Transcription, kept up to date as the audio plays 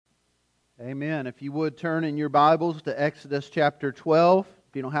Amen. If you would turn in your Bibles to Exodus chapter 12.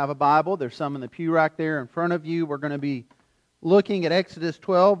 If you don't have a Bible, there's some in the pew rack there in front of you. We're going to be looking at Exodus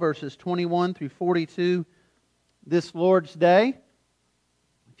 12, verses 21 through 42 this Lord's Day.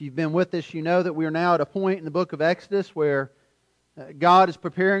 If you've been with us, you know that we are now at a point in the book of Exodus where God is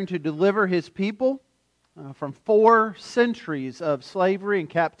preparing to deliver His people from 4 centuries of slavery and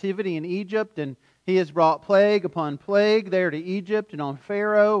captivity in Egypt. And He has brought plague upon plague there to Egypt and on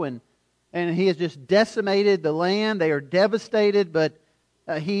Pharaoh, and He has just decimated the land. They are devastated, but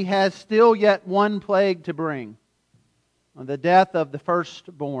He has still yet one plague to bring, the death of the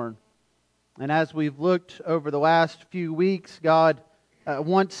firstborn. And as we've looked over the last few weeks, God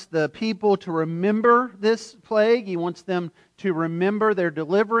wants the people to remember this plague. He wants them to remember their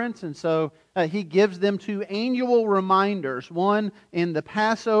deliverance. And so He gives them 2 annual reminders, one in the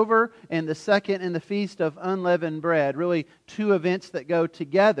Passover and the second in the Feast of Unleavened Bread. Really 2 events that go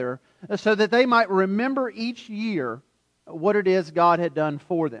together so that they might remember each year what it is God had done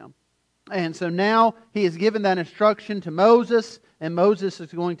for them. And so now He has given that instruction to Moses, and Moses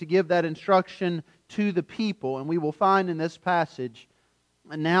is going to give that instruction to the people. And we will find in this passage,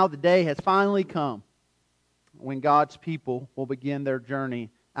 and now the day has finally come when God's people will begin their journey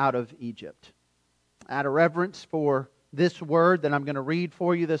out of Egypt. Out of reverence for this word that I'm going to read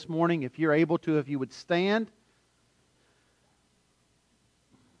for you this morning, if you're able to, if you would stand,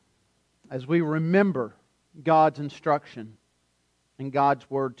 as we remember God's instruction and God's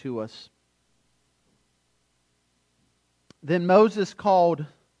word to us. Then Moses called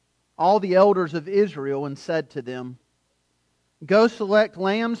all the elders of Israel and said to them, "Go select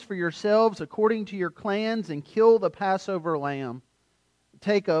lambs for yourselves according to your clans and kill the Passover lamb.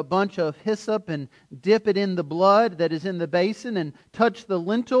 Take a bunch of hyssop and dip it in the blood that is in the basin, and touch the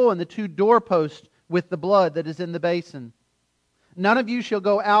lintel and the 2 doorposts with the blood that is in the basin. None of you shall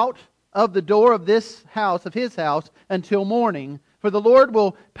go out of the door of this house, of his house, until morning, for the Lord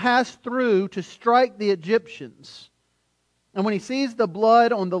will pass through to strike the Egyptians. And when He sees the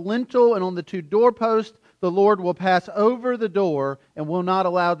blood on the lintel and on the 2 doorposts, the Lord will pass over the door and will not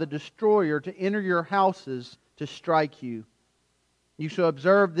allow the destroyer to enter your houses to strike you. You shall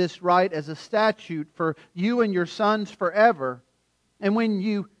observe this rite as a statute for you and your sons forever. And when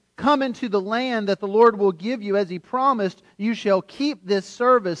you come into the land that the Lord will give you as He promised, you shall keep this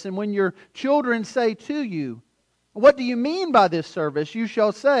service. And when your children say to you, 'What do you mean by this service?' you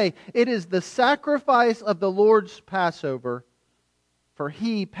shall say, 'It is the sacrifice of the Lord's Passover. For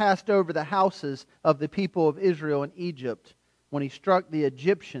He passed over the houses of the people of Israel in Egypt when He struck the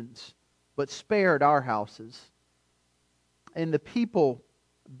Egyptians, but spared our houses.' And the people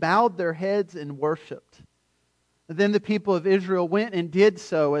bowed their heads and worshipped. Then the people of Israel went and did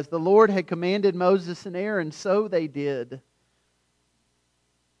so as the Lord had commanded Moses and Aaron, so they did.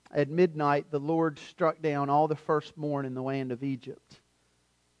 At midnight, the Lord struck down all the firstborn in the land of Egypt,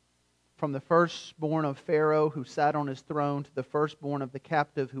 from the firstborn of Pharaoh who sat on his throne to the firstborn of the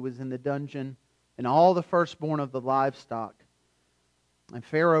captive who was in the dungeon, and all the firstborn of the livestock. And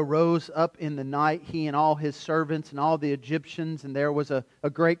Pharaoh rose up in the night, he and all his servants and all the Egyptians, and there was a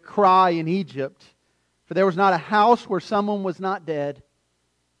great cry in Egypt, for there was not a house where someone was not dead.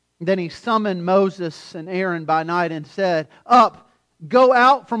 Then he summoned Moses and Aaron by night and said, 'Up, go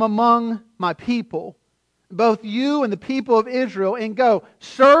out from among my people, both you and the people of Israel, and go,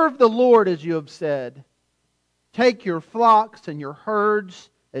 serve the Lord as you have said. Take your flocks and your herds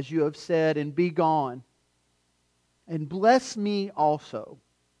as you have said, and be gone. And bless me also.'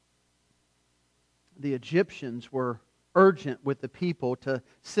 The Egyptians were urgent with the people to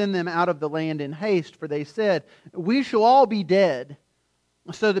send them out of the land in haste, for they said, 'We shall all be dead.'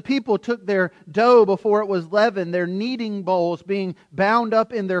 So the people took their dough before it was leavened, their kneading bowls being bound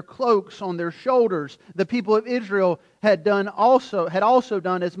up in their cloaks on their shoulders. The people of Israel had also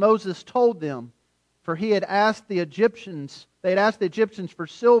done as Moses told them, for they had asked the Egyptians for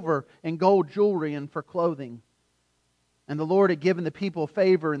silver and gold jewelry and for clothing. And the Lord had given the people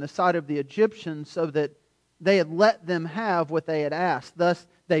favor in the sight of the Egyptians, so that they had let them have what they had asked. Thus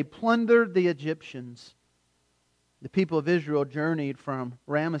they plundered the Egyptians. The people of Israel journeyed from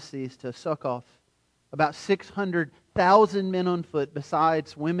Ramesses to Succoth, about 600,000 men on foot,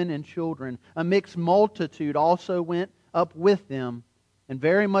 besides women and children. A mixed multitude also went up with them, and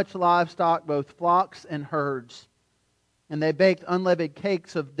very much livestock, both flocks and herds. And they baked unleavened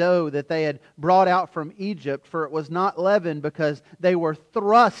cakes of dough that they had brought out from Egypt, for it was not leavened, because they were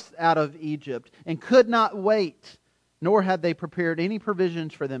thrust out of Egypt and could not wait, nor had they prepared any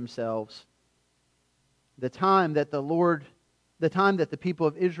provisions for themselves. The time that the people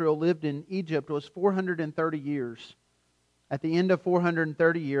of Israel lived in Egypt was 430 years. At the end of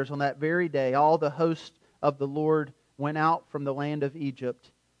 430 years, on that very day, all the host of the Lord went out from the land of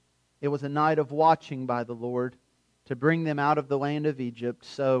Egypt. It was a night of watching by the Lord to bring them out of the land of Egypt.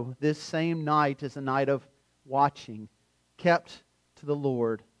 So this same night is a night of watching, kept to the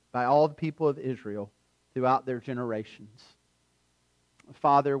Lord by all the people of Israel throughout their generations.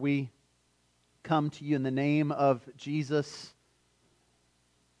 Father, we come to you in the name of Jesus.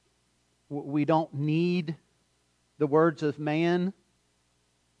 We don't need the words of man.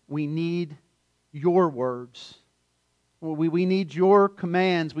 We need your words. We need your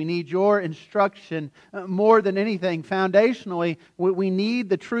commands. We need your instruction more than anything. Foundationally, we need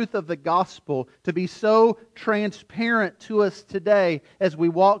the truth of the gospel to be so transparent to us today as we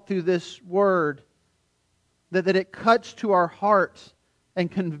walk through this word that it cuts to our hearts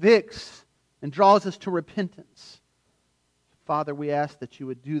and convicts and draws us to repentance. Father, we ask that you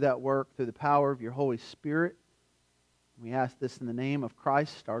would do that work through the power of your Holy Spirit. We ask this in the name of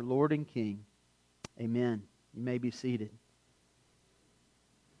Christ, our Lord and King. Amen. You may be seated.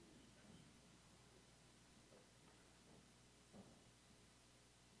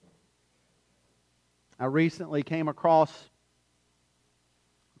 I recently came across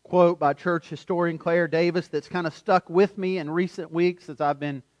a quote by church historian Claire Davis that's kind of stuck with me in recent weeks as I've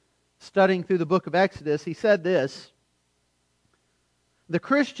been studying through the book of Exodus. He said this: "The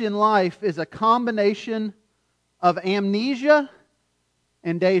Christian life is a combination of amnesia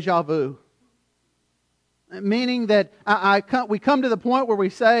and deja vu." Meaning that we come to the point where we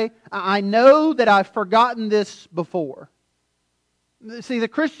say, I know that I've forgotten this before. See, the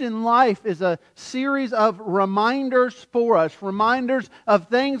Christian life is a series of reminders for us. Reminders of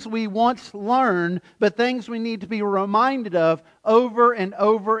things we once learned, but things we need to be reminded of over and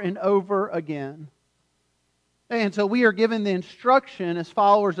over and over again. And so we are given the instruction as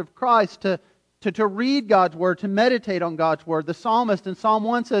followers of Christ to read God's Word, to meditate on God's Word. The psalmist in Psalm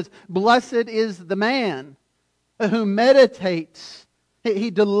 1 says, "Blessed is the man who meditates." He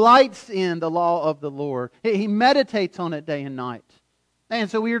delights in the law of the Lord. He meditates on it day and night. And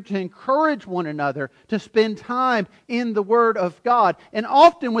so we are to encourage one another to spend time in the Word of God. And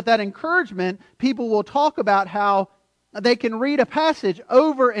often with that encouragement, people will talk about how they can read a passage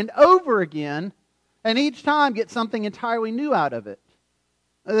over and over again and each time get something entirely new out of it.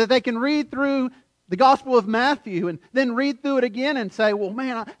 That they can read through the Gospel of Matthew and then read through it again and say, well,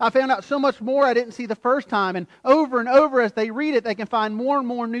 man, I found out so much more I didn't see the first time. And over as they read it, they can find more and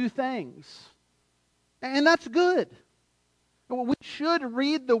more new things. And that's good. We should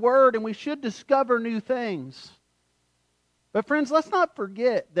read the Word and we should discover new things. But friends, let's not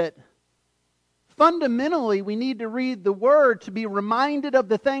forget that fundamentally we need to read the Word to be reminded of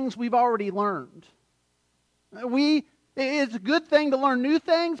the things we've already learned. It's a good thing to learn new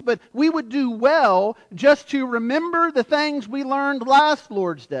things, but we would do well just to remember the things we learned last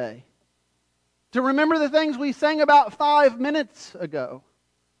Lord's Day. To remember the things we sang about 5 minutes ago.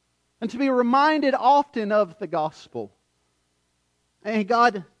 And to be reminded often of the gospel. And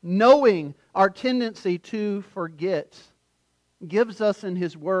God, knowing our tendency to forget, gives us in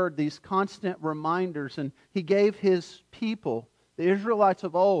His Word these constant reminders. And He gave His people, the Israelites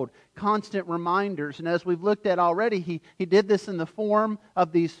of old, constant reminders. And as we've looked at already, He did this in the form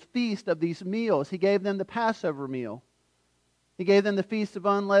of these feasts, of these meals. He gave them the Passover meal. He gave them the Feast of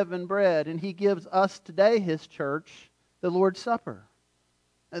Unleavened Bread. And He gives us today, His church, the Lord's Supper.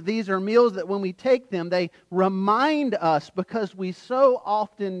 These are meals that when we take them, they remind us because we so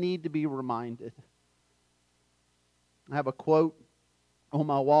often need to be reminded. I have a quote on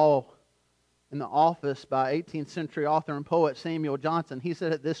my wall in the office by 18th century author and poet Samuel Johnson. He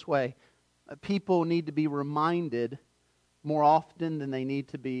said it this way: people need to be reminded more often than they need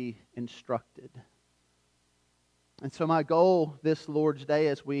to be instructed. And so my goal this Lord's Day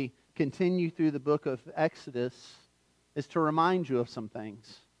as we continue through the book of Exodus is to remind you of some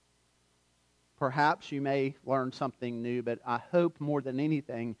things. Perhaps you may learn something new, but I hope more than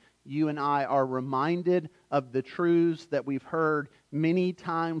anything, you and I are reminded of the truths that we've heard many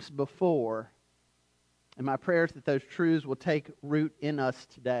times before. And my prayer is that those truths will take root in us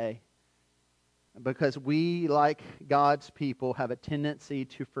today. Because we, like God's people, have a tendency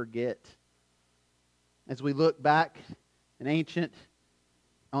to forget. As we look back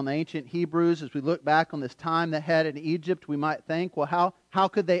on the ancient Hebrews, as we look back on this time they had in Egypt, we might think, well, how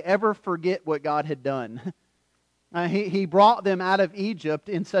could they ever forget what God had done? He brought them out of Egypt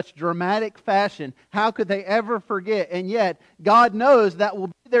in such dramatic fashion. How could they ever forget? And yet, God knows that will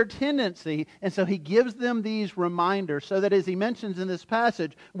be their tendency, and so He gives them these reminders so that, as He mentions in this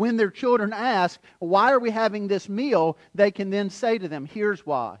passage, when their children ask, why are we having this meal? They can then say to them, here's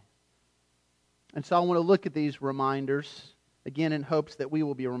why. And so I want to look at these reminders again in hopes that we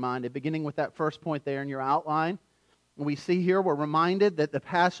will be reminded. Beginning with that first point there in your outline, we see here we're reminded that the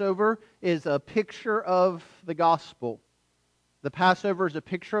Passover is a picture of the gospel. The Passover is a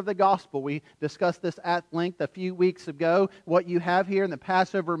picture of the gospel. We discussed this at length a few weeks ago. What you have here in the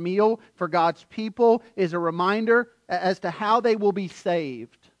Passover meal for God's people is a reminder as to how they will be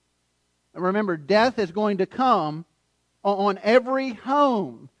saved. And remember, death is going to come on every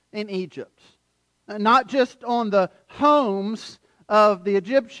home in Egypt. Not just on the homes of the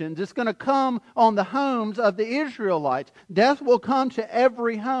Egyptians. It's going to come on the homes of the Israelites. Death will come to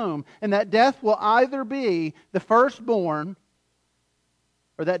every home. And that death will either be the firstborn,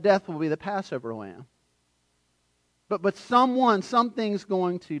 or that death will be the Passover lamb. But something's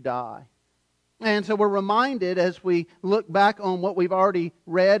going to die. And so we're reminded as we look back on what we've already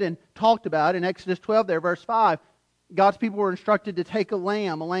read and talked about in Exodus 12 there, verse 5. God's people were instructed to take a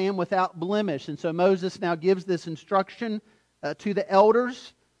lamb without blemish. And so Moses now gives this instruction to the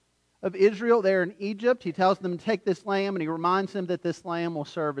elders of Israel there in Egypt. He tells them to take this lamb, and he reminds them that this lamb will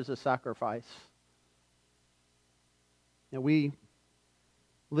serve as a sacrifice. Now we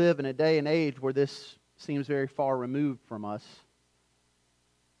live in a day and age where this seems very far removed from us.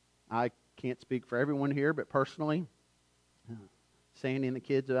 I can't speak for everyone here, but personally, Sandy and the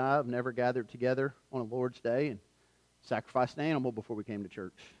kids and I have never gathered together on a Lord's Day and sacrificed an animal before we came to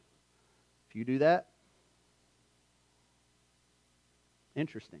church. If you do that,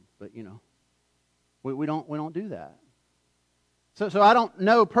 interesting, but we don't do that. So I don't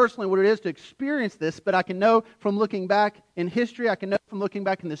know personally what it is to experience this, but I can know from looking back in history, I can know from looking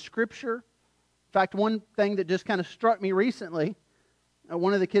back in the Scripture. In fact, one thing that just kind of struck me recently,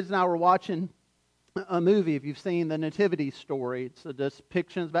 one of the kids and I were watching a movie, if you've seen The Nativity Story. It's a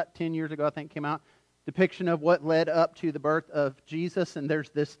depiction, about 10 years ago I think came out, depiction of what led up to the birth of Jesus, and there's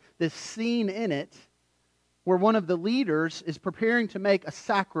this scene in it where one of the leaders is preparing to make a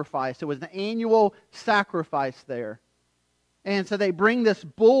sacrifice. It was an annual sacrifice there. And so they bring this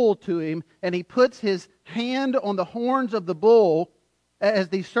bull to him, and he puts his hand on the horns of the bull as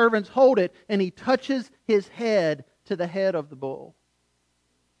these servants hold it, and he touches his head to the head of the bull.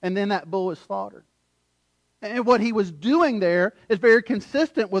 And then that bull is slaughtered. And what he was doing there is very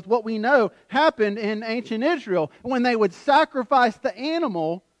consistent with what we know happened in ancient Israel. When they would sacrifice the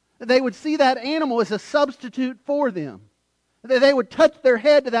animal, they would see that animal as a substitute for them. They would touch their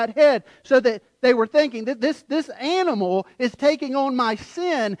head to that head so that they were thinking that this animal is taking on my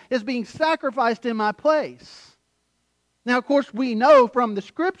sin, is being sacrificed in my place. Now, of course, we know from the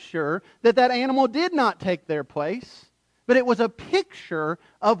Scripture that animal did not take their place, but it was a picture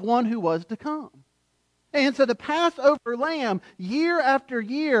of one who was to come. And so the Passover lamb, year after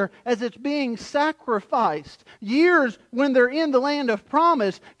year, as it's being sacrificed, years when they're in the land of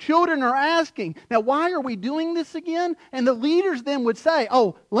promise, children are asking, now why are we doing this again? And the leaders then would say,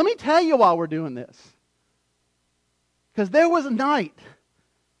 oh, let me tell you why we're doing this. Because there was a night,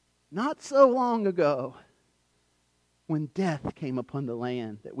 not so long ago, when death came upon the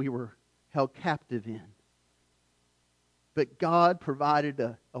land that we were held captive in. But God provided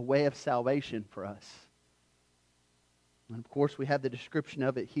a way of salvation for us. And of course, we have the description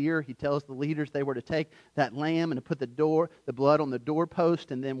of it here. He tells the leaders they were to take that lamb and to put the blood on the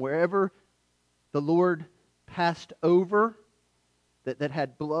doorpost, and then wherever the Lord passed over that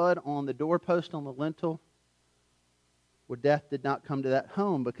had blood on the doorpost, on the lintel, where death did not come to that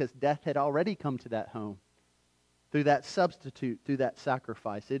home, because death had already come to that home through that substitute, through that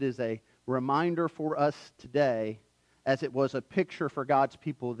sacrifice. It is a reminder for us today, as it was a picture for God's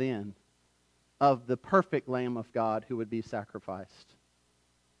people then, of the perfect Lamb of God who would be sacrificed.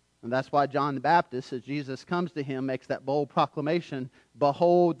 And that's why John the Baptist, as Jesus comes to him, makes that bold proclamation,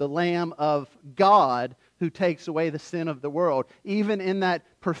 behold the Lamb of God who takes away the sin of the world. Even in that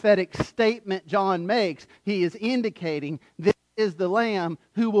prophetic statement John makes, he is indicating this is the Lamb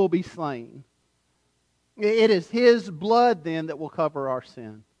who will be slain. It is his blood then that will cover our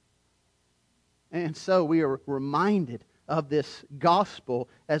sin. And so we are reminded of this gospel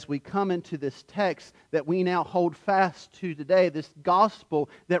as we come into this text that we now hold fast to today. This gospel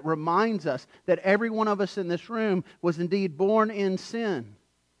that reminds us that every one of us in this room was indeed born in sin.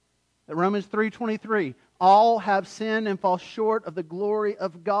 Romans 3:23, all have sinned and fall short of the glory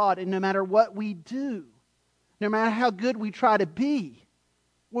of God. And no matter what we do, no matter how good we try to be,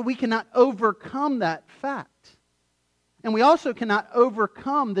 well, we cannot overcome that fact. And we also cannot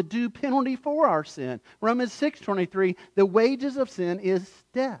overcome the due penalty for our sin. Romans 6:23, the wages of sin is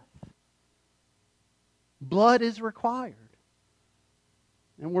death. Blood is required.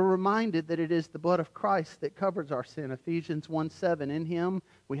 And we're reminded that it is the blood of Christ that covers our sin. Ephesians 1:7, in Him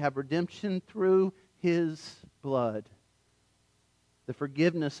we have redemption through His blood, the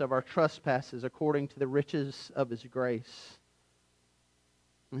forgiveness of our trespasses according to the riches of His grace.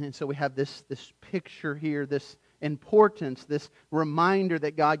 And so we have this picture here, this importance, this reminder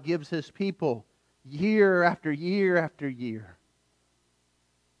that God gives His people year after year after year.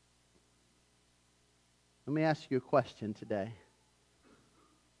 Let me ask you a question today.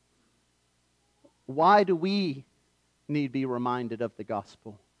 Why do we need to be reminded of the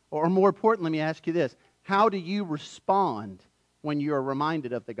gospel? Or more importantly, let me ask you this. How do you respond when you are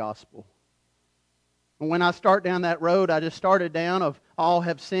reminded of the gospel? When I start down that road I just started down of all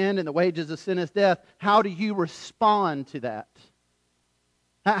have sinned and the wages of sin is death, how do you respond to that?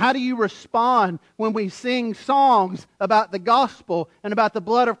 How do you respond when we sing songs about the gospel and about the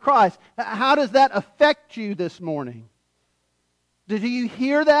blood of Christ? How does that affect you this morning? Do you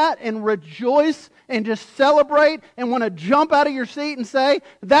hear that and rejoice and just celebrate and want to jump out of your seat and say,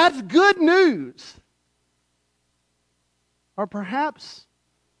 that's good news? Or perhaps,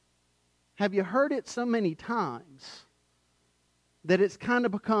 have you heard it so many times that it's kind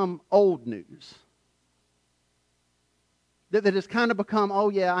of become old news? That it's kind of become, oh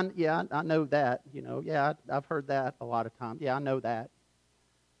yeah, I know that. You know, yeah, I've heard that a lot of times. Yeah, I know that.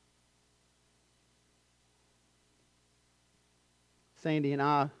 Sandy and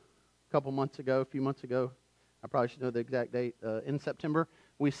I, a few months ago, I probably should know the exact date, in September,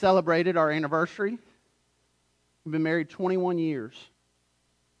 we celebrated our anniversary. We've been married 21 years.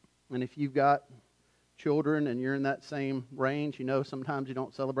 And if you've got children and you're in that same range, you know sometimes you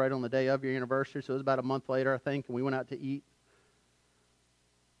don't celebrate on the day of your anniversary. So it was about a month later, I think, and we went out to eat.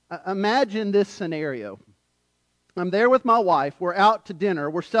 Imagine this scenario. I'm there with my wife. We're out to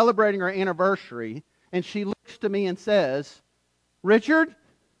dinner. We're celebrating our anniversary. And she looks to me and says, Richard,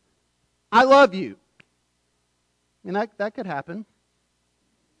 I love you. And that could happen.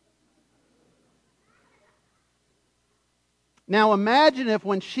 Now imagine if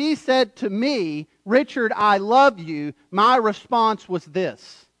when she said to me, Richard, I love you, my response was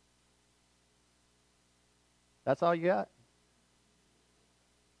this. That's all you got?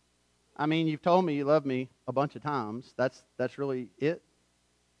 I mean, you've told me you love me a bunch of times. That's really it?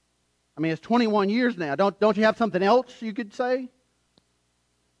 I mean, it's 21 years now. Don't you have something else you could say?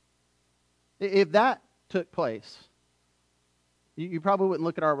 If that took place, you probably wouldn't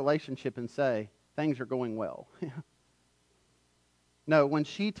look at our relationship and say, things are going well. No, when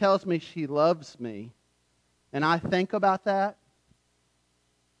she tells me she loves me, and I think about that,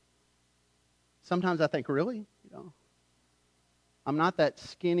 sometimes I think, really? You know, I'm not that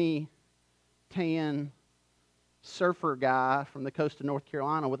skinny, tan surfer guy from the coast of North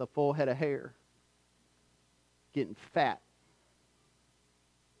Carolina with a full head of hair, getting fat.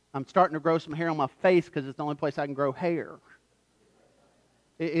 I'm starting to grow some hair on my face because it's the only place I can grow hair.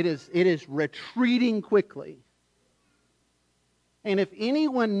 It is retreating quickly. And if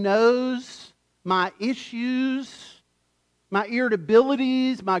anyone knows my issues, my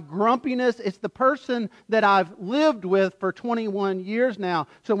irritabilities, my grumpiness, it's the person that I've lived with for 21 years now.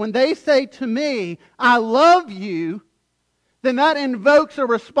 So when they say to me, I love you, then that invokes a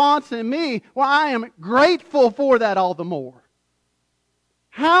response in me. Well, I am grateful for that all the more.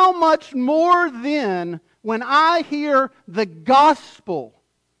 How much more then when I hear the gospel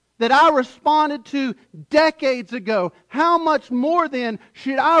that I responded to decades ago, how much more then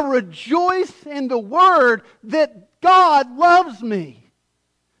should I rejoice in the word that God loves me?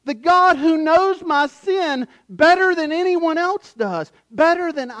 The God who knows my sin better than anyone else does,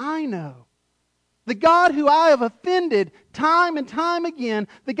 better than I know. The God who I have offended time and time again,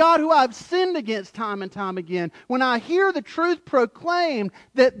 the God who I've sinned against time and time again. When I hear the truth proclaimed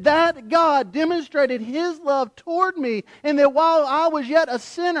that God demonstrated His love toward me and that while I was yet a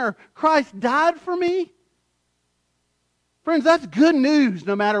sinner, Christ died for me. Friends, that's good news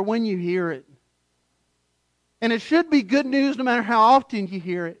no matter when you hear it. And it should be good news no matter how often you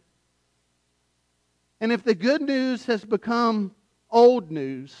hear it. And if the good news has become old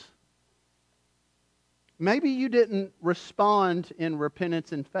news, maybe you didn't respond in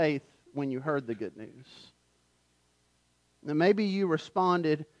repentance and faith when you heard the good news. And maybe you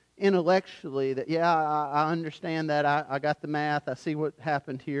responded intellectually that, yeah, I understand that. I got the math. I see what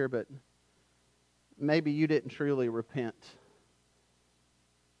happened here. But maybe you didn't truly repent.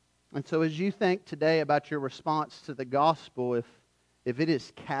 And so as you think today about your response to the gospel, if it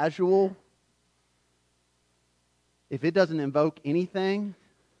is casual, if it doesn't invoke anything,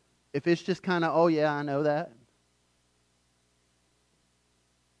 if it's just kind of, oh yeah, I know that,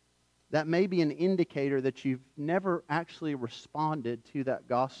 that may be an indicator that you've never actually responded to that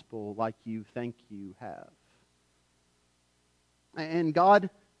gospel like you think you have. And God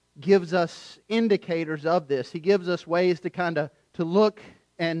gives us indicators of this. He gives us ways to kind of to look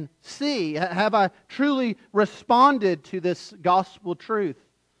and see, have I truly responded to this gospel truth?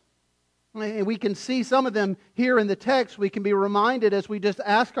 And we can see some of them here in the text. We can be reminded as we just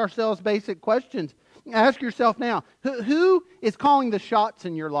ask ourselves basic questions. Ask yourself now, who is calling the shots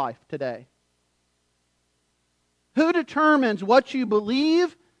in your life today? Who determines what you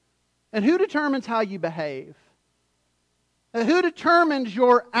believe, and who determines how you behave? Who determines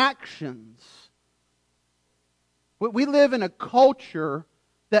your actions? We live in a culture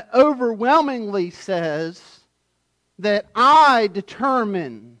that overwhelmingly says that I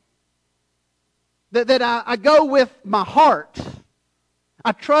determine, that I go with my heart.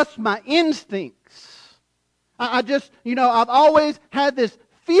 I trust my instincts. I just, I've always had this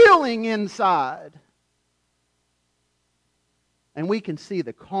feeling inside. And we can see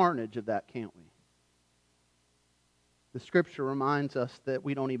the carnage of that, can't we? The Scripture reminds us that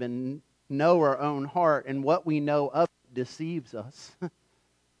we don't even know our own heart, and what we know of it deceives us.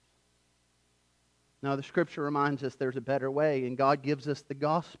 No, the Scripture reminds us there's a better way, and God gives us the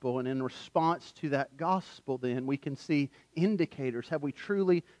gospel, and in response to that gospel, then, we can see indicators. Have we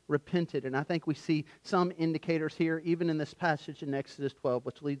truly repented? And I think we see some indicators here, even in this passage in Exodus 12,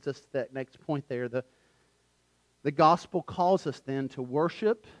 which leads us to that next point there. The gospel calls us then to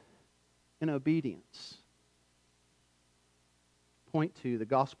worship in obedience. Point 2, the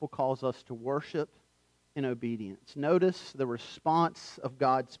gospel calls us to worship in obedience. Notice the response of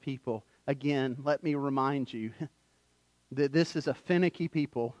God's people. Again, let me remind you that this is a finicky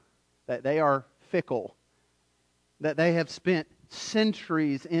people, that they are fickle, that they have spent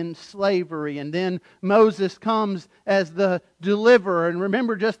centuries in slavery, and then Moses comes as the deliverer. And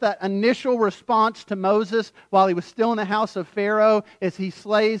remember just that initial response to Moses while he was still in the house of Pharaoh as he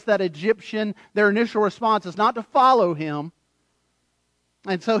slays that Egyptian. Their initial response is not to follow him.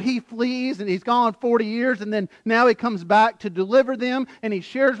 And so he flees, and he's gone 40 years, and then now he comes back to deliver them, and he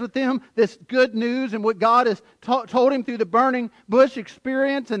shares with them this good news and what God has told him through the burning bush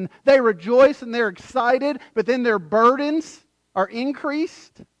experience, and they rejoice and they're excited, but then their burdens are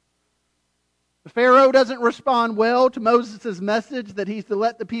increased. Pharaoh doesn't respond well to Moses' message that he's to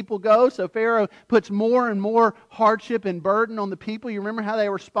let the people go, so Pharaoh puts more and more hardship and burden on the people. You remember how they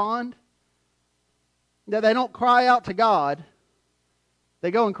respond? That they don't cry out to God. They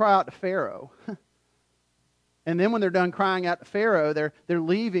go and cry out to Pharaoh. And then when they're done crying out to Pharaoh, they're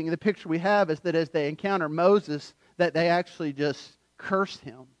leaving. The picture we have is that as they encounter Moses, that they actually just curse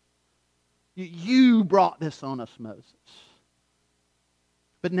him. You brought this on us, Moses.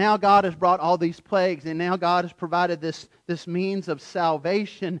 But now God has brought all these plagues, and now God has provided this means of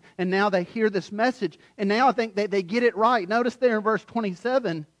salvation, and now they hear this message, and now I think they get it right. Notice there in verse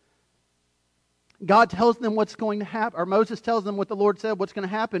 27, God tells them what's going to happen, or Moses tells them what the Lord said, what's going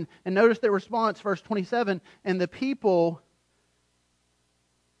to happen. And notice their response, verse 27, and the people,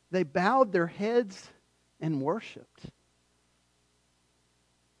 they bowed their heads and worshipped.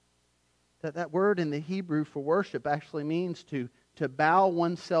 That word in the Hebrew for worship actually means to bow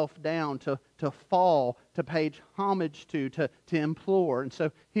oneself down, to fall, to pay homage to implore. And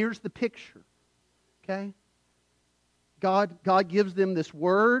so here's the picture. Okay? God gives them this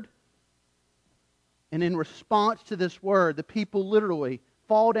word. And in response to this word, the people literally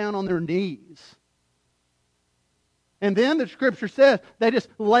fall down on their knees. And then the Scripture says they just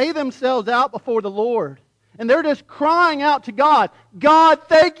lay themselves out before the Lord. And they're just crying out to God, God,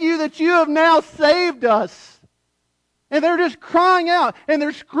 thank you that you have now saved us. And they're just crying out, and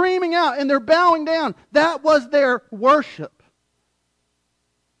they're screaming out, and they're bowing down. That was their worship.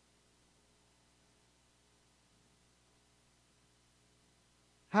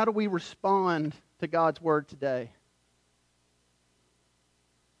 How do we respond to God's Word today?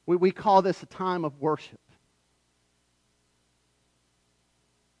 We call this a time of worship.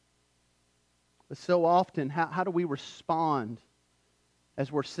 But so often, how do we respond as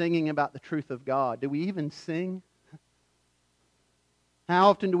we're singing about the truth of God? Do we even sing? How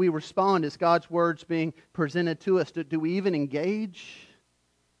often do we respond as God's Word's being presented to us? Do we even engage?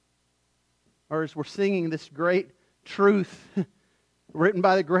 Or as we're singing this great truth written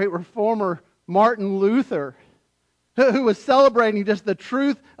by the great reformer Martin Luther, who was celebrating just the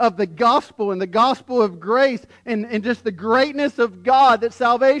truth of the gospel and the gospel of grace and just the greatness of God, that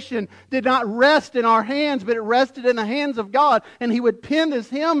salvation did not rest in our hands, but it rested in the hands of God. And he would pen this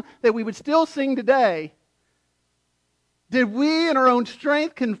hymn that we would still sing today. Did we in our own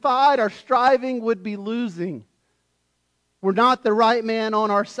strength confide, our striving would be losing. Were not the right man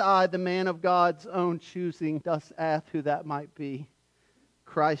on our side, the man of God's own choosing, thus ask who that might be.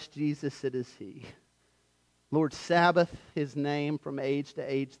 Christ Jesus, it is He. Lord, Sabbath, His name, from age to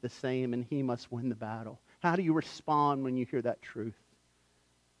age the same, and He must win the battle. How do you respond when you hear that truth?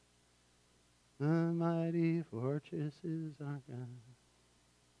 The mighty fortress is our God.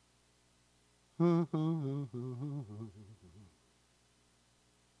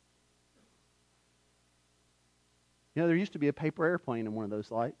 You know, there used to be a paper airplane in one of those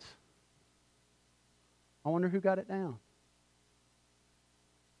lights. I wonder who got it down.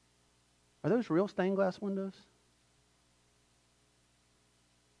 Are those real stained glass windows?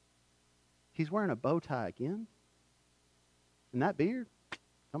 He's wearing a bow tie again? And that beard?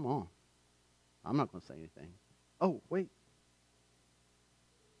 Come on. I'm not going to say anything. Oh, wait.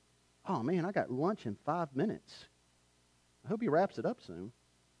 Oh, man, I got lunch in 5 minutes. I hope he wraps it up soon.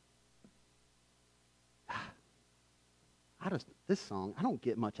 This song, I don't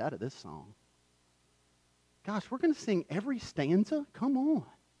get much out of this song. Gosh, we're going to sing every stanza? Come on.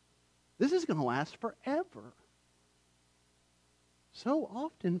 This is going to last forever. So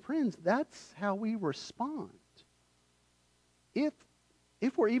often, friends, that's how we respond. If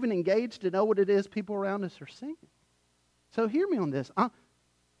we're even engaged to know what it is people around us are singing. So hear me on this.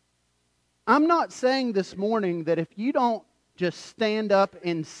 I'm not saying this morning that if you don't just stand up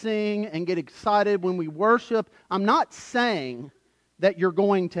and sing and get excited when we worship, I'm not saying that you're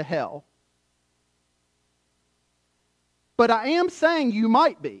going to hell. But I am saying you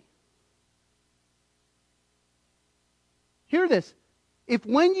might be. Hear this. If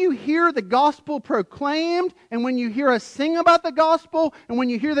when you hear the gospel proclaimed, and when you hear us sing about the gospel, and when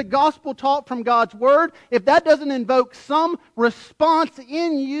you hear the gospel taught from God's word, if that doesn't invoke some response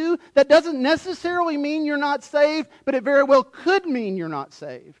in you, that doesn't necessarily mean you're not saved, but it very well could mean you're not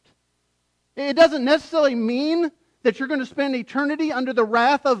saved. It doesn't necessarily mean that you're going to spend eternity under the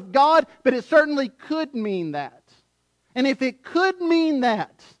wrath of God, but it certainly could mean that. And if it could mean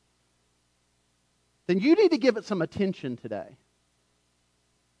that, then you need to give it some attention today.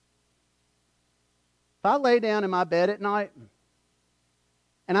 If I lay down in my bed at night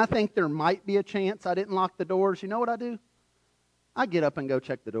and I think there might be a chance I didn't lock the doors, you know what I do? I get up and go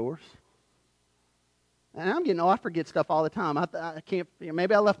check the doors. And I forget stuff all the time. I can't,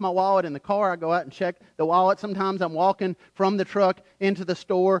 maybe I left my wallet in the car. I go out and check the wallet. Sometimes I'm walking from the truck into the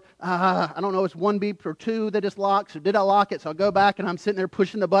store. I don't know, it's one beep or two that it's locked. So did I lock it? So I go back and I'm sitting there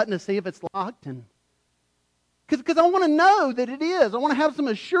pushing the button to see if it's locked. And because I want to know that it is. I want to have some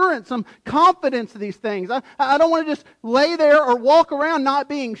assurance, some confidence of these things. I don't want to just lay there or walk around not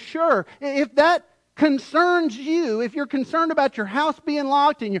being sure. If that concerns you, if you're concerned about your house being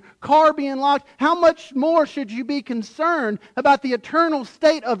locked and your car being locked, how much more should you be concerned about the eternal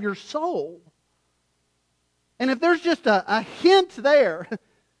state of your soul? And if there's just a hint there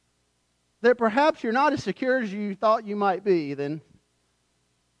that perhaps you're not as secure as you thought you might be, then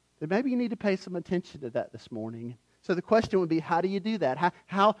maybe you need to pay some attention to that this morning. So the question would be, how do you do that?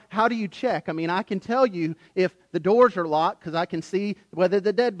 How do you check? I mean, I can tell you if the doors are locked because I can see whether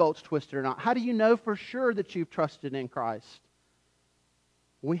the deadbolt's twisted or not. How do you know for sure that you've trusted in Christ?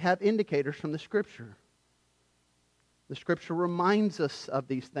 We have indicators from the Scripture. The Scripture reminds us of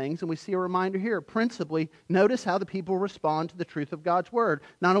these things, and we see a reminder here. Principally, notice how the people respond to the truth of God's Word.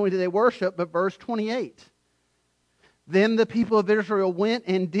 Not only do they worship, but verse 28. Then the people of Israel went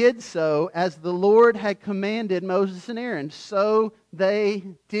and did so as the Lord had commanded Moses and Aaron. So they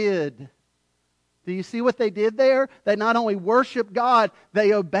did. Do you see what they did there? They not only worshiped God,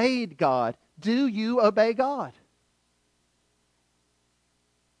 they obeyed God. Do you obey God?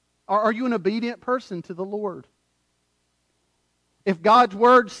 Are you an obedient person to the Lord? If God's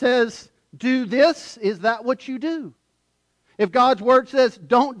Word says, do this, is that what you do? If God's Word says,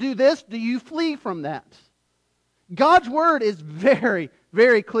 don't do this, do you flee from that? God's Word is very,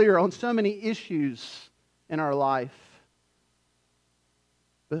 very clear on so many issues in our life.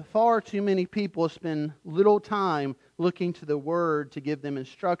 But far too many people spend little time looking to the Word to give them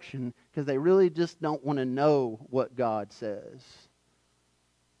instruction because they really just don't want to know what God says.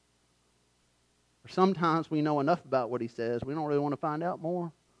 Or sometimes we know enough about what He says, we don't really want to find out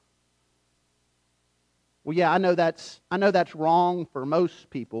more. Well, yeah, I know that's wrong for most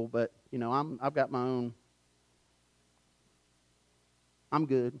people, but I've got my own. I'm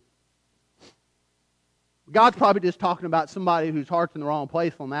good. God's probably just talking about somebody whose heart's in the wrong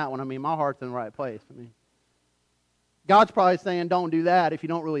place on that one. I mean, my heart's in the right place. God's probably saying, don't do that if you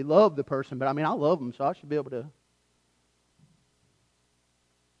don't really love the person. But I love them, so I should be able to.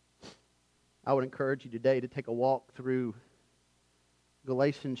 I would encourage you today to take a walk through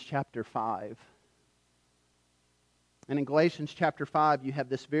Galatians chapter 5. And in Galatians chapter 5, you have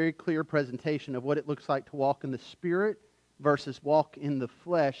this very clear presentation of what it looks like to walk in the Spirit versus walk in the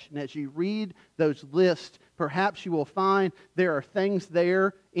flesh. And as you read those lists, perhaps you will find there are things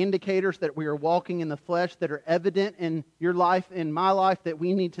there, indicators that we are walking in the flesh that are evident in your life, in my life, that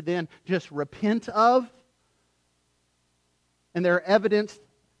we need to then just repent of. And there are evidence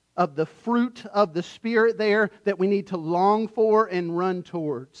of the fruit of the Spirit there that we need to long for and run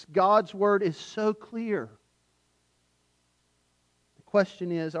towards. God's Word is so clear. The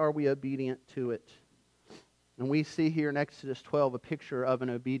question is, are we obedient to it? And we see here in Exodus 12 a picture of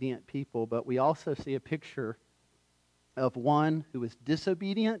an obedient people, but we also see a picture of one who is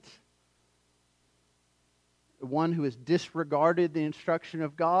disobedient, one who has disregarded the instruction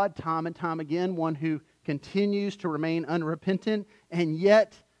of God time and time again, one who continues to remain unrepentant, and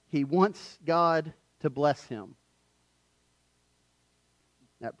yet he wants God to bless him.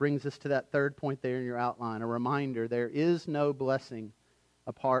 That brings us to that third point there in your outline, a reminder there is no blessing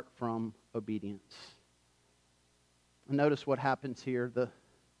apart from obedience. And notice what happens here.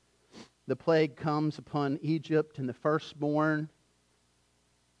 The plague comes upon Egypt, and the firstborn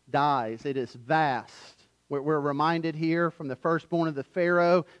dies. It is vast. We're reminded here from the firstborn of the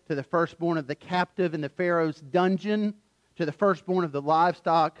Pharaoh to the firstborn of the captive in the Pharaoh's dungeon to the firstborn of the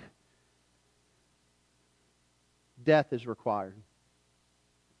livestock. Death is required.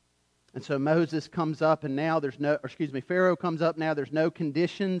 And so Moses comes up, and now Pharaoh comes up, now there's no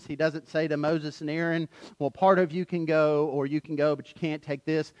conditions. He doesn't say to Moses and Aaron, well, part of you can go, or you can go, but you can't take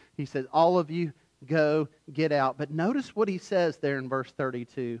this. He says, all of you go, get out. But notice what he says there in verse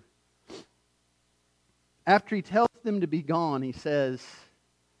 32. After he tells them to be gone, he says,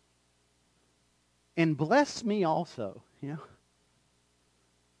 and bless me also. I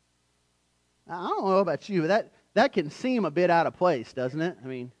don't know about you, but that can seem a bit out of place, doesn't it? I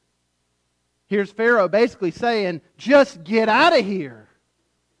mean, here's Pharaoh basically saying, just get out of here.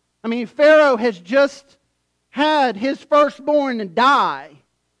 I mean, Pharaoh has just had his firstborn die.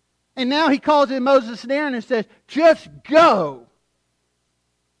 And now he calls in Moses and Aaron and says, just go.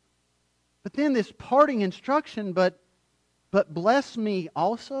 But then this parting instruction, but bless me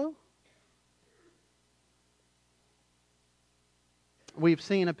also. We've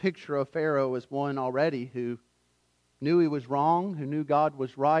seen a picture of Pharaoh as one already who knew he was wrong, who knew God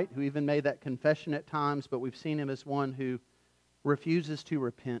was right, who even made that confession at times, but we've seen him as one who refuses to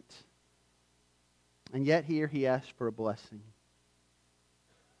repent. And yet here he asks for a blessing.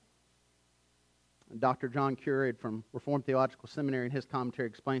 Dr. John Currid from Reformed Theological Seminary in his commentary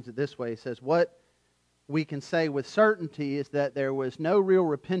explains it this way. He says, what we can say with certainty is that there was no real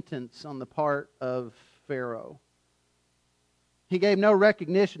repentance on the part of Pharaoh. He gave no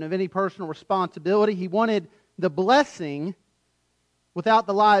recognition of any personal responsibility. He wanted the blessing without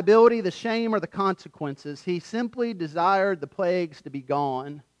the liability, the shame, or the consequences. He simply desired the plagues to be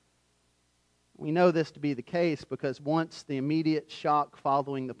gone. We know this to be the case because once the immediate shock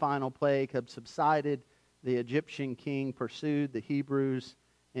following the final plague had subsided, the Egyptian king pursued the Hebrews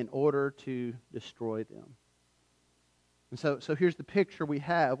in order to destroy them. And so here's the picture we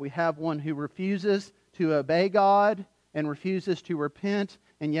have. We have one who refuses to obey God and refuses to repent,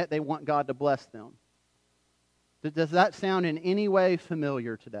 and yet they want God to bless them. Does that sound in any way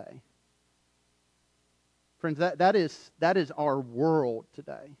familiar today? Friends, that is our world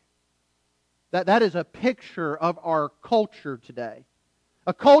today. That is a picture of our culture today.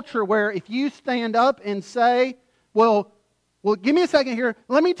 A culture where if you stand up and say, well, give me a second here.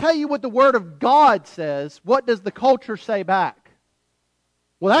 Let me tell you what the Word of God says. What does the culture say back?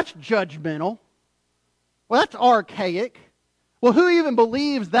 Well, that's judgmental. Well, that's archaic. Well, who even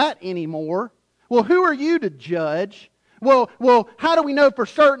believes that anymore? Well, who are you to judge? Well, how do we know for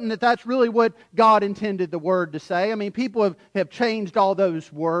certain that that's really what God intended the Word to say? I mean, people have changed all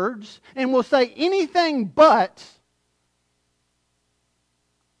those words and will say anything but,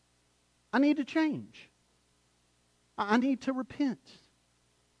 I need to change. I need to repent.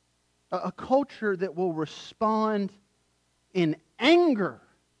 A culture that will respond in anger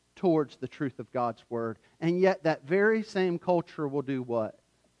towards the truth of God's Word. And yet that very same culture will do what?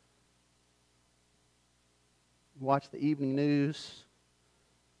 Watch the evening news.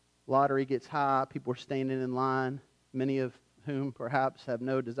 Lottery gets high. People are standing in line, many of whom perhaps have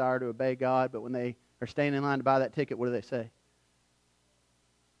no desire to obey God. But when they are standing in line to buy that ticket, what do they say?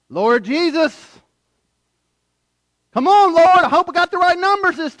 Lord Jesus, come on, Lord. I hope I got the right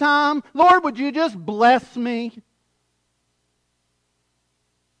numbers this time. Lord, would you just bless me?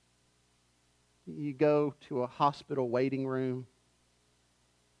 You go to a hospital waiting room,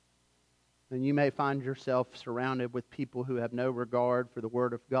 and you may find yourself surrounded with people who have no regard for the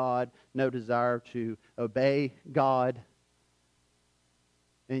Word of God, no desire to obey God,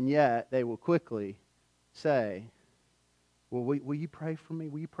 and yet they will quickly say, well, will you pray for me?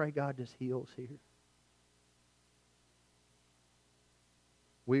 Will you pray God just heals here?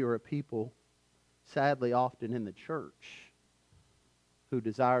 We are a people, sadly often in the church, who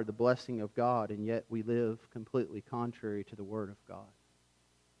desire the blessing of God, and yet we live completely contrary to the Word of God.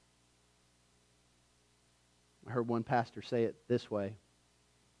 I heard one pastor say it this way: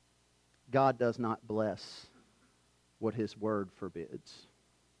 God does not bless what His Word forbids.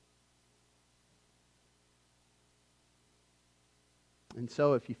 And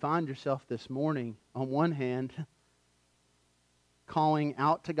so if you find yourself this morning, on one hand, calling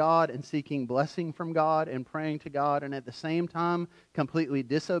out to God and seeking blessing from God and praying to God, and at the same time completely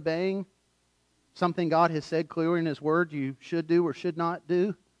disobeying something God has said clearly in His Word you should do or should not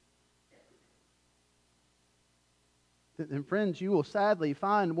do, then friends, you will sadly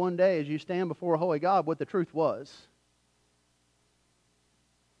find one day as you stand before a holy God what the truth was.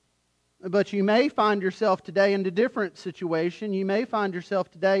 But you may find yourself today in a different situation. You may find yourself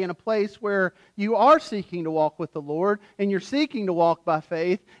today in a place where you are seeking to walk with the Lord, and you're seeking to walk by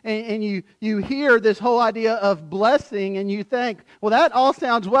faith, and you hear this whole idea of blessing, and you think, well, that all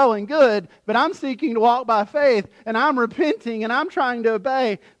sounds well and good, but I'm seeking to walk by faith, and I'm repenting, and I'm trying to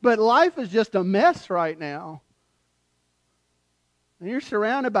obey, but life is just a mess right now. And you're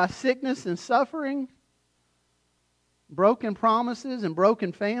surrounded by sickness and suffering, broken promises and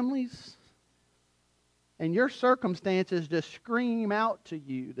broken families, and your circumstances just scream out to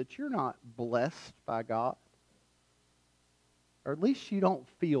you that you're not blessed by God, or at least you don't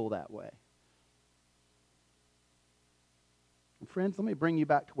feel that way. And friends, let me bring you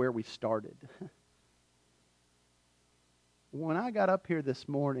back to where we started. When I got up here this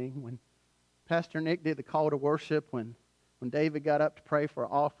morning, when Pastor Nick did the call to worship, when David got up to pray for an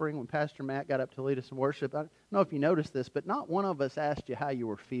offering, when Pastor Matt got up to lead us in worship, I don't know if you noticed this, but not one of us asked you how you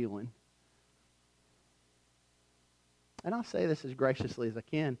were feeling. And I'll say this as graciously as I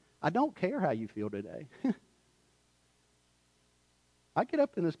can. I don't care how you feel today. I get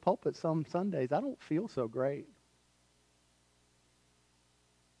up in this pulpit some Sundays, I don't feel so great.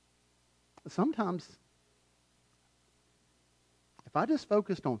 Sometimes, if I just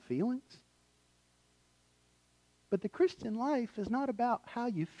focused on feelings, but the Christian life is not about how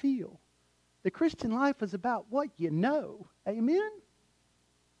you feel. The Christian life is about what you know. Amen?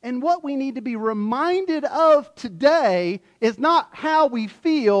 And what we need to be reminded of today is not how we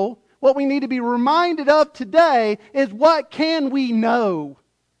feel. What we need to be reminded of today is what can we know.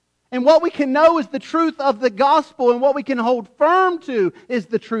 And what we can know is the truth of the gospel, and what we can hold firm to is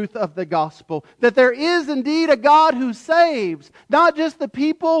the truth of the gospel. That there is indeed a God who saves, not just the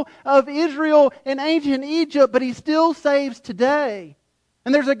people of Israel in ancient Egypt, but He still saves today.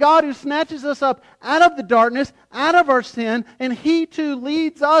 And there's a God who snatches us up out of the darkness, out of our sin, and He too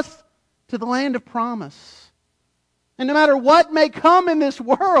leads us to the land of promise. And no matter what may come in this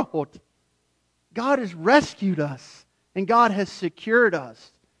world, God has rescued us, and God has secured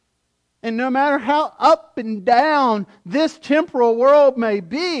us. And no matter how up and down this temporal world may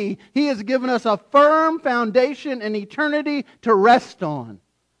be, He has given us a firm foundation in eternity to rest on.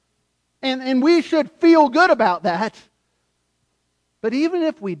 And we should feel good about that. But even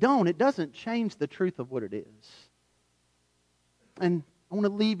if we don't, it doesn't change the truth of what it is. And I want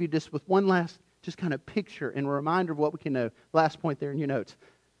to leave you just with one last just kind of picture and a reminder of what we can know. Last point there in your notes.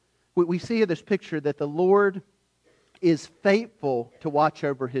 We see in this picture that the Lord is faithful to watch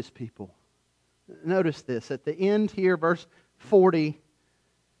over His people. Notice this. At the end here, verse 40,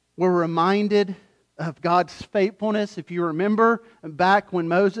 we're reminded of God's faithfulness. If you remember back when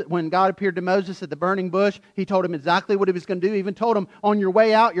God appeared to Moses at the burning bush, He told him exactly what He was going to do. He even told him, on your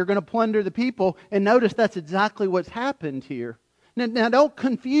way out, you're going to plunder the people. And notice that's exactly what's happened here. Now don't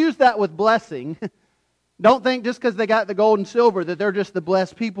confuse that with blessing. Don't think just because they got the gold and silver that they're just the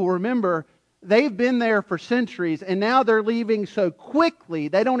blessed people. Remember, they've been there for centuries, and now they're leaving so quickly,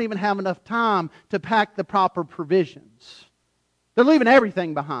 they don't even have enough time to pack the proper provisions. They're leaving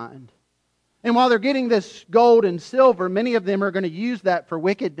everything behind. And while they're getting this gold and silver, many of them are going to use that for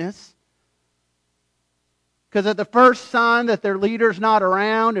wickedness. Because at the first sign that their leader's not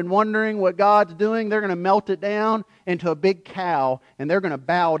around and wondering what God's doing, they're going to melt it down into a big cow, and they're going to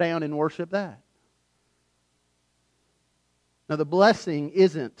bow down and worship that. Now the blessing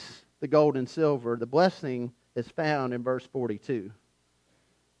isn't the gold and silver. The blessing is found in verse 42.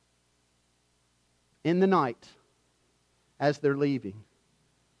 In the night, as they're leaving,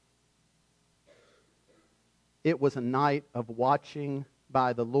 it was a night of watching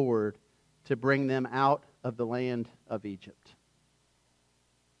by the Lord to bring them out of the land of Egypt.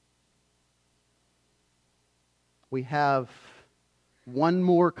 We have one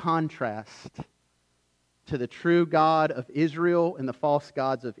more contrast to the true God of Israel and the false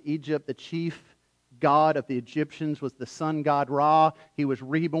gods of Egypt. The chief god of the Egyptians was the sun god Ra. He was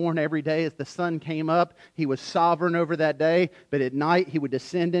reborn every day as the sun came up. He was sovereign over that day, but at night he would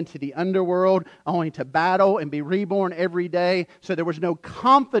descend into the underworld only to battle and be reborn every day. So there was no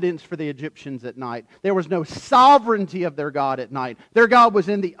confidence for the Egyptians at night. There was no sovereignty of their God at night. Their God was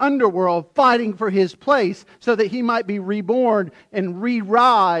in the underworld fighting for his place so that he might be reborn and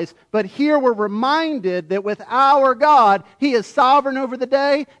re-rise. But here we're reminded that with our God, he is sovereign over the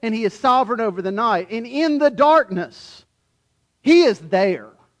day and he is sovereign over the night. And in the darkness, he is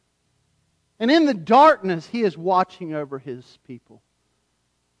there. And in the darkness, he is watching over his people.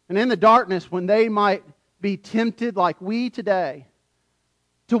 And in the darkness, when they might be tempted like we today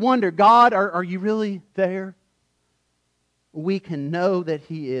to wonder, God, are you really there? We can know that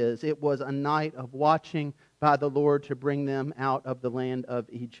he is. It was a night of watching by the Lord to bring them out of the land of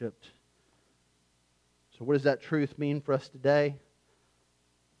Egypt. So what does that truth mean for us today?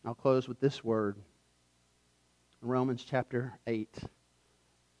 I'll close with this word. Romans chapter 8.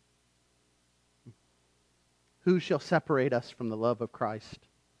 Who shall separate us from the love of Christ?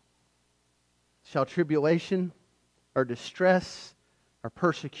 Shall tribulation or distress or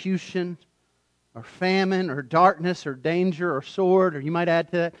persecution or famine or darkness or danger or sword, or you might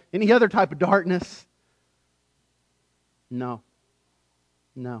add to that, any other type of darkness? No.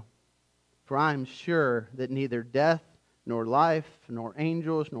 No. For I am sure that neither death, nor life, nor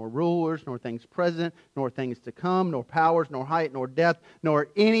angels, nor rulers, nor things present, nor things to come, nor powers, nor height, nor depth, nor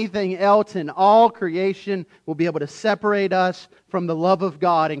anything else in all creation will be able to separate us from the love of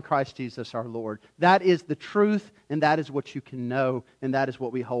God in Christ Jesus our Lord. That is the truth, and that is what you can know, and that is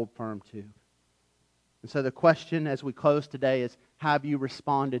what we hold firm to. And so the question as we close today is, have you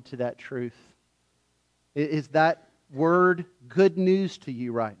responded to that truth? Is that word good news to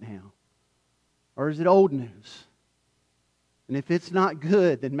you right now? Or is it old news? And if it's not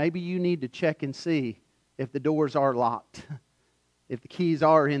good, then maybe you need to check and see if the doors are locked, if the keys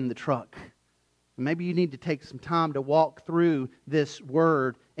are in the truck. Maybe you need to take some time to walk through this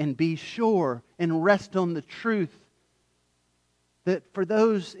word and be sure and rest on the truth that for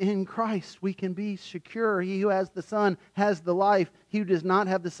those in Christ we can be secure. He who has the Son has the life. He who does not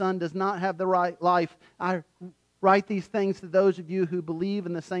have the Son does not have the right life. I write these things to those of you who believe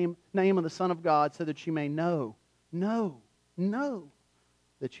in the same name of the Son of God so that you may know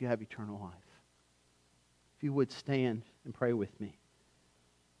that you have eternal life. If you would stand and pray with me.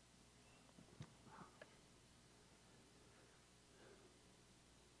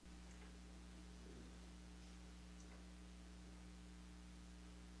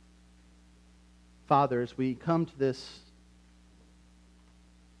 Father, as we come to this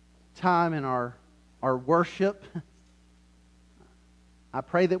time in our worship, I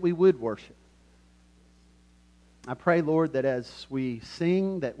pray that we would worship. I pray, Lord, that as we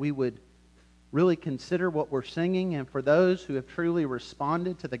sing, that we would really consider what we're singing, and for those who have truly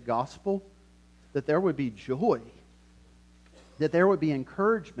responded to the gospel, that there would be joy, that there would be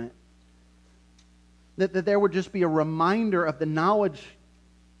encouragement, that there would just be a reminder of the knowledge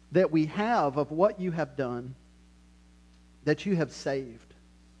that we have of what you have done, that you have saved.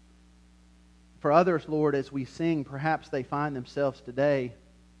 For others, Lord, as we sing, perhaps they find themselves today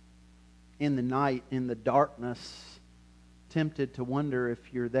in the night, in the darkness, tempted to wonder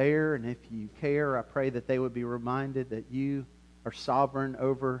if you're there and if you care. I pray that they would be reminded that you are sovereign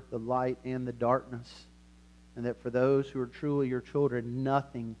over the light and the darkness, and that for those who are truly your children,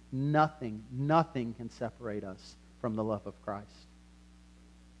 nothing can separate us from the love of Christ.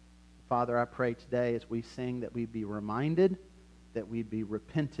 Father, I pray today as we sing that we'd be reminded, that we'd be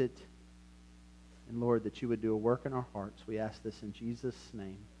repentant, and Lord, that you would do a work in our hearts. We ask this in Jesus'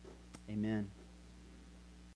 name. Amen.